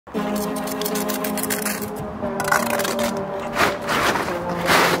We've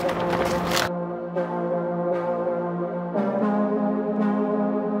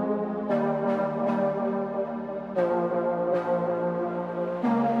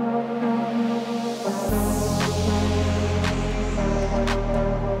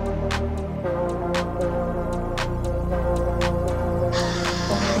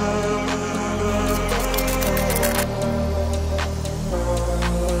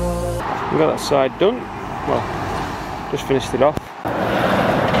got that side done. Well, just finished it off.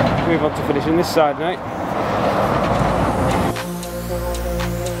 Move on to finishing this side now.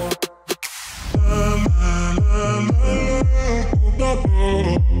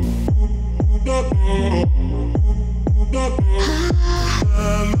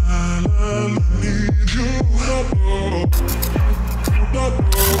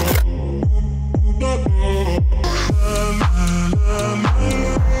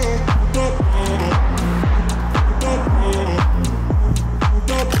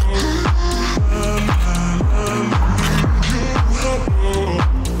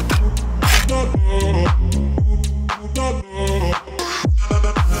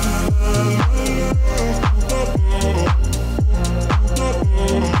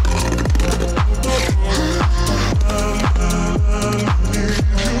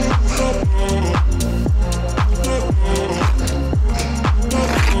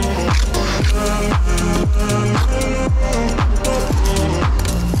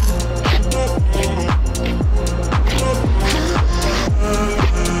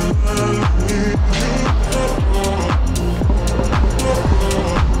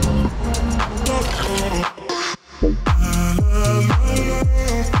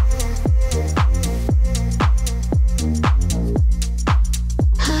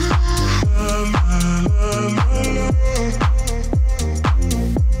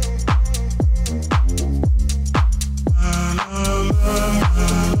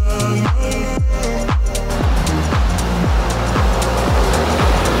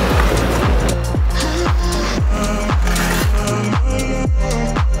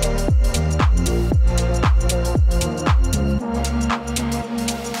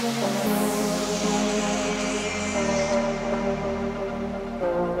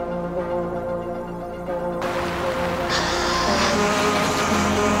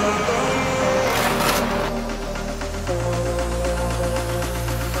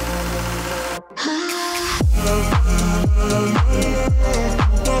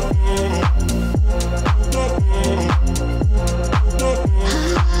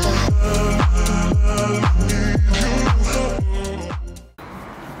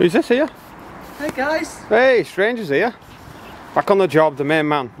 Who's this here? Hey guys! Hey, strangers here. Back on the job, the main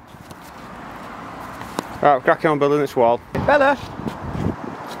man. Right, we're cracking on building this wall. Bella!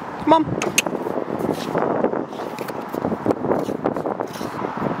 Come on!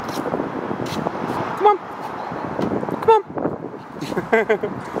 Come on! Come on!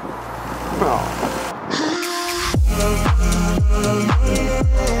 Oh.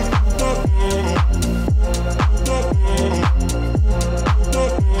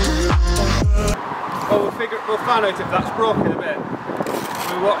 Well, we'll find out if that's broken a bit.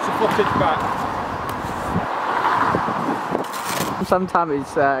 We'll watch the footage back. Sometimes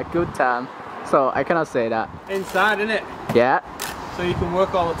it's a good time, so I cannot say that. Inside, innit? Yeah. So you can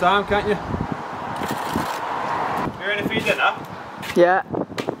work all the time, can't you? You ready for your dinner? Yeah.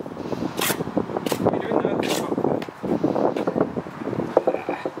 What are you doing there?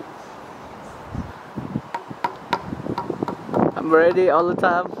 I'm ready all the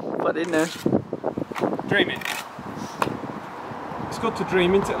time for dinner. Dreaming. It's good to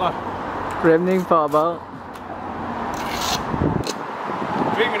dream, isn't it, lad? Dreaming for about...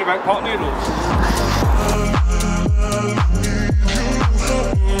 Dreaming about pot noodles.